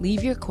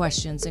 Leave your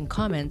questions and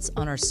comments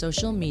on our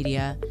social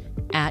media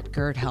at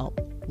GERD Help.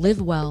 Live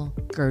well,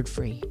 GERD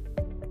free.